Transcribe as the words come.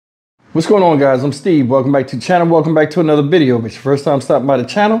What's going on, guys? I'm Steve. Welcome back to the channel. Welcome back to another video. If it's your first time stopping by the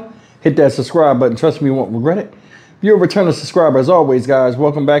channel, hit that subscribe button. Trust me, you won't regret it. If you're a returning subscriber, as always, guys,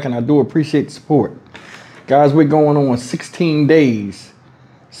 welcome back, and I do appreciate the support. Guys, we're going on 16 days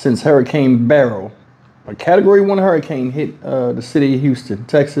since Hurricane Beryl, a Category 1 hurricane, hit the city of Houston,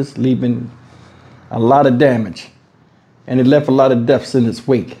 Texas, leaving a lot of damage. And it left a lot of deaths in its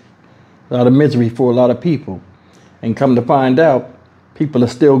wake. A lot of misery for a lot of people. And come to find out, people are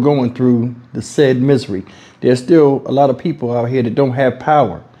still going through the said misery. There's still a lot of people out here that don't have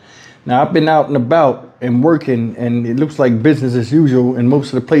power. Now, I've been out and about and working, and it looks like business as usual in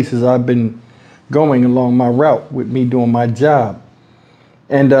most of the places I've been going along my route with me doing my job.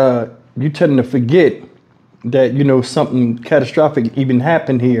 And you tend to forget that, you know, something catastrophic even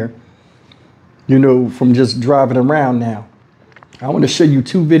happened here, you know, from just driving around now. I want to show you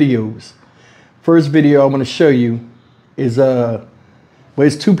two videos. First video I want to show you is well,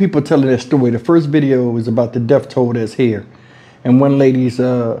 it's two people telling their story. The first video is about the death toll that's here, and one lady's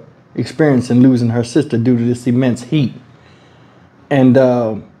experiencing losing her sister due to this immense heat. And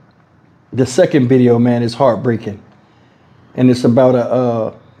the second video, man, is heartbreaking, and it's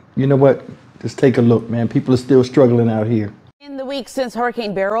about you know what? Just take a look, man. People are still struggling out here. In the week since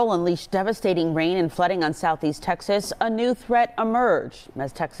Hurricane Beryl unleashed devastating rain and flooding on southeast Texas, a new threat emerged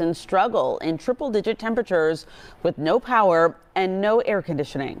as Texans struggle in triple-digit temperatures with no power and no air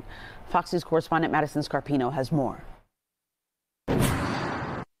conditioning. Fox News correspondent Madison Scarpino has more.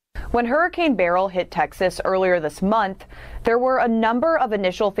 When Hurricane Beryl hit Texas earlier this month, there were a number of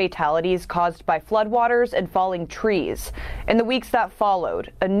initial fatalities caused by floodwaters and falling trees. In the weeks that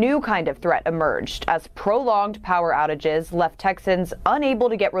followed, a new kind of threat emerged as prolonged power outages left Texans unable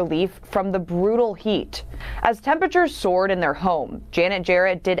to get relief from the brutal heat. As temperatures soared in their home, Janet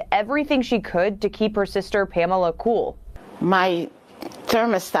Jarrett did everything she could to keep her sister Pamela cool. My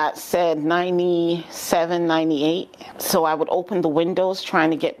thermostat said 97, 98, so I would open the windows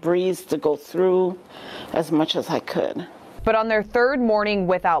trying to get breeze to go through as much as I could. But on their third morning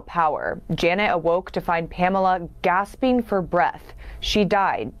without power, Janet awoke to find Pamela gasping for breath. She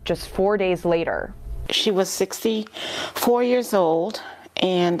died just 4 days later. She was 64 years old,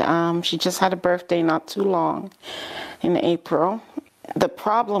 and she just had a birthday not too long in April. The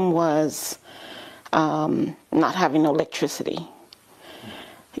problem was not having electricity.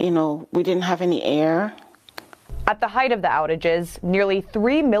 You know, we didn't have any air. At the height of the outages, nearly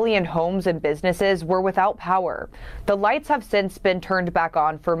 3 million homes and businesses were without power. The lights have since been turned back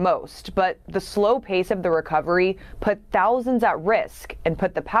on for most, but the slow pace of the recovery put thousands at risk and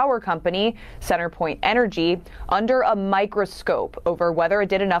put the power company, CenterPoint Energy, under a microscope over whether it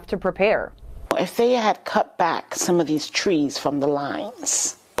did enough to prepare. If they had cut back some of these trees from the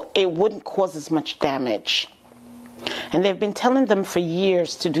lines, it wouldn't cause as much damage. And they've been telling them for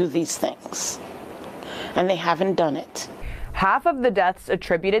years to do these things, and they haven't done it. Half of the deaths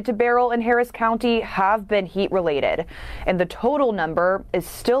attributed to Beryl in Harris County have been heat-related, and the total number is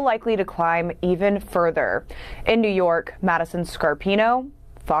still likely to climb even further. In New York, Madison Scarpino,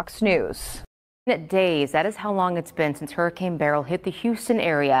 Fox News. Days. That is how long it's been since Hurricane Beryl hit the Houston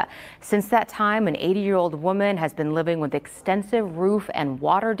area. Since that time, an 80-year-old woman has been living with extensive roof and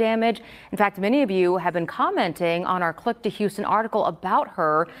water damage. In fact, many of you have been commenting on our Click to Houston article about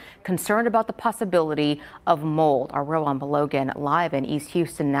her, concerned about the possibility of mold. Our Rowan Belogan live in East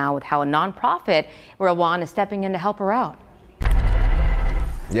Houston now with how a nonprofit, Rowan, is stepping in to help her out.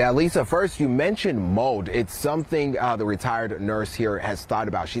 Yeah, Lisa, first you mentioned mold. It's something the retired nurse here has thought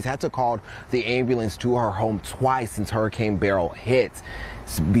about. She's had to call the ambulance to her home twice since Hurricane Beryl hit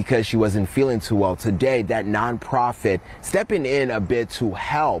because she wasn't feeling too well. Today, that nonprofit stepping in a bit to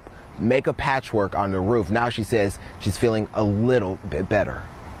help make a patchwork on the roof. Now she says she's feeling a little bit better.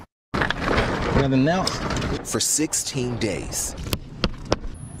 Nothing else. For 16 days.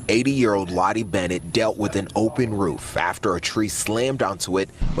 80-year-old Lottie Bennett dealt with an open roof after a tree slammed onto it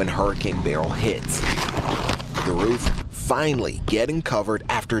when Hurricane Beryl hit. The roof finally getting covered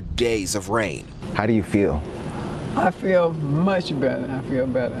after days of rain. How do you feel? I feel much better. I feel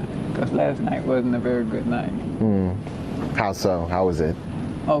better because last night wasn't a very good night. How so? How was it?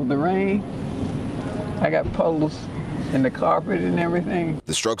 Oh, the rain. I got puddles in the carpet and everything.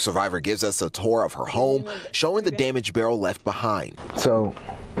 The stroke survivor gives us a tour of her home, showing the damage Beryl left behind. So,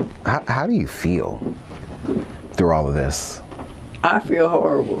 how do you feel through all of this? I feel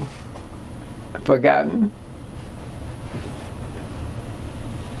horrible. Forgotten.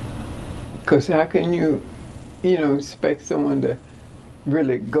 Because how can you expect someone to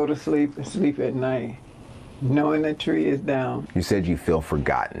really go to sleep and sleep at night knowing the tree is down? You said you feel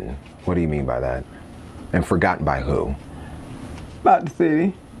forgotten. What do you mean by that? And forgotten by who? About the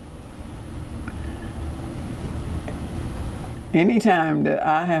city. anytime that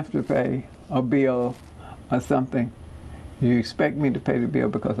I have to pay a bill or something, you expect me to pay the bill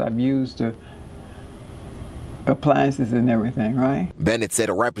because I've used the appliances and everything, right? Bennett said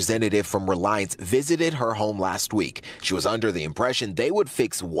a representative from Reliance visited her home last week. She was under the impression they would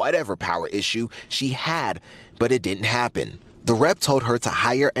fix whatever power issue she had, but it didn't happen. The rep told her to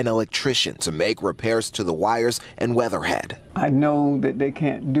hire an electrician to make repairs to the wires and weatherhead. I know that they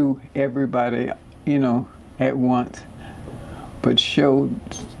can't do everybody, you know, at once, but show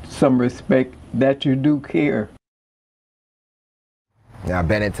some respect that you do care. Now,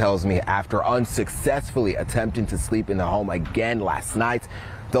 Bennett tells me after unsuccessfully attempting to sleep in the home again last night,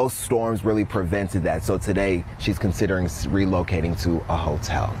 those storms really prevented that. So today, she's considering relocating to a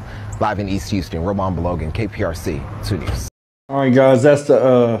hotel. Live in East Houston, Ramon Belogan, KPRC 2 News. All right, guys, that's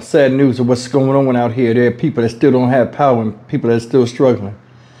the sad news of what's going on out here. There are people that still don't have power and people that are still struggling.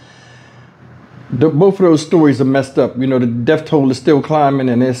 Both of those stories are messed up. You know, the death toll is still climbing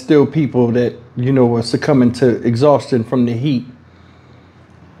and there's still people that, you know, are succumbing to exhaustion from the heat.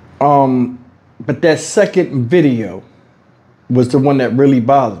 But that second video was the one that really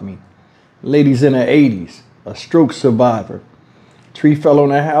bothered me. Lady's in her 80s, a stroke survivor. Tree fell on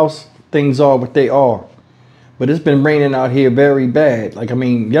her house, things are what they are. But it's been raining out here very bad. Like, I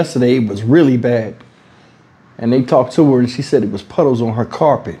mean, yesterday it was really bad. And they talked to her and she said it was puddles on her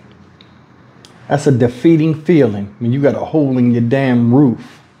carpet. That's a defeating feeling when you got a hole in your damn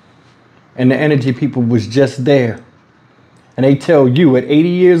roof. And the energy people was just there. And they tell you at 80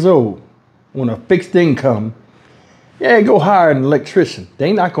 years old, on a fixed income, yeah, go hire an electrician.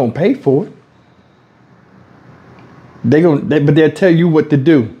 They not gonna pay for it. But they'll tell you what to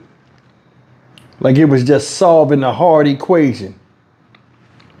do. Like it was just solving a hard equation.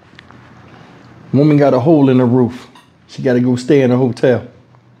 Woman got a hole in the roof. She got to go stay in a hotel.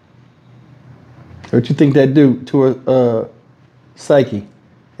 What you think that do to her psyche?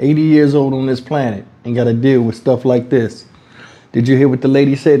 80 years old on this planet and got to deal with stuff like this. Did you hear what the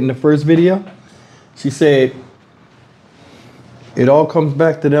lady said in the first video? She said, it all comes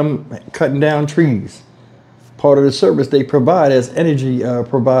back to them cutting down trees. Part of the service they provide as energy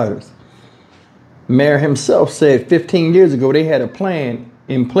providers. Mayor himself said 15 years ago they had a plan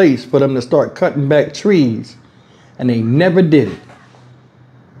in place for them to start cutting back trees, and they never did it.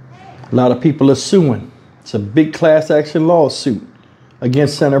 A lot of people are suing. It's a big class action lawsuit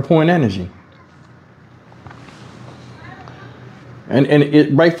against CenterPoint Energy. And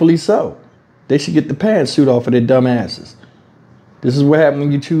it rightfully so. They should get the pantsuit off of their dumb asses. This is what happens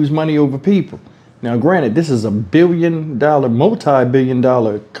when you choose money over people. Now, granted, this is a billion-dollar,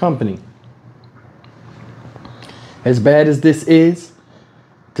 multi-billion-dollar company. As bad as this is,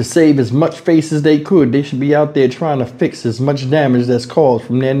 to save as much face as they could, they should be out there trying to fix as much damage that's caused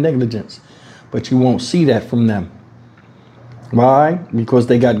from their negligence. But you won't see that from them. Why? Because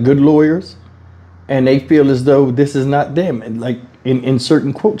they got good lawyers, and they feel as though this is not them. And like in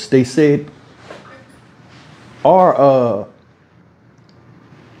certain quotes, they said, our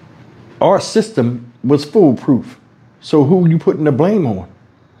system was foolproof. So who are you putting the blame on?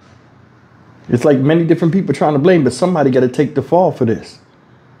 It's like many different people trying to blame, but somebody got to take the fall for this.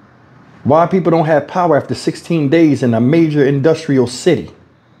 Why people don't have power after 16 days in a major industrial city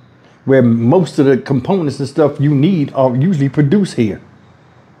where most of the components and stuff you need are usually produced here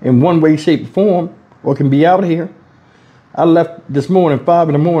in one way, shape, or form, or can be out here. I left this morning, 5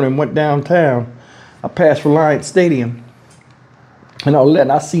 in the morning, went downtown. I passed Reliance Stadium and all that,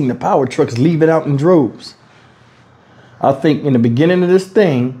 and I seen the power trucks leaving out in droves. I think in the beginning of this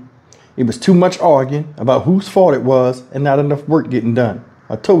thing, it was too much arguing about whose fault it was and not enough work getting done.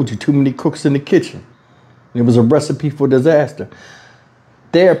 I told you, too many cooks in the kitchen. It was a recipe for disaster.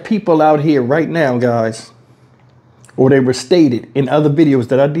 There are people out here right now, guys, or they were stated in other videos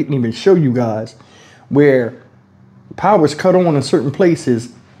that I didn't even show you guys, where power's cut on in certain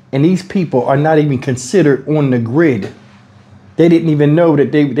places and these people are not even considered on the grid. They didn't even know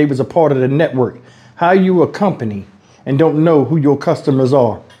that they was a part of the network. How are you a company and don't know who your customers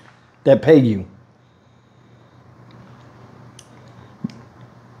are that pay you?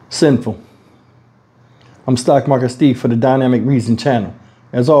 Sinful. I'm Stock Market Steve for the Dynamic Reason channel.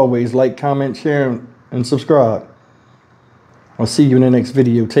 As always, like, comment, share, and subscribe. I'll see you in the next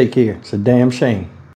video. Take care. It's a damn shame.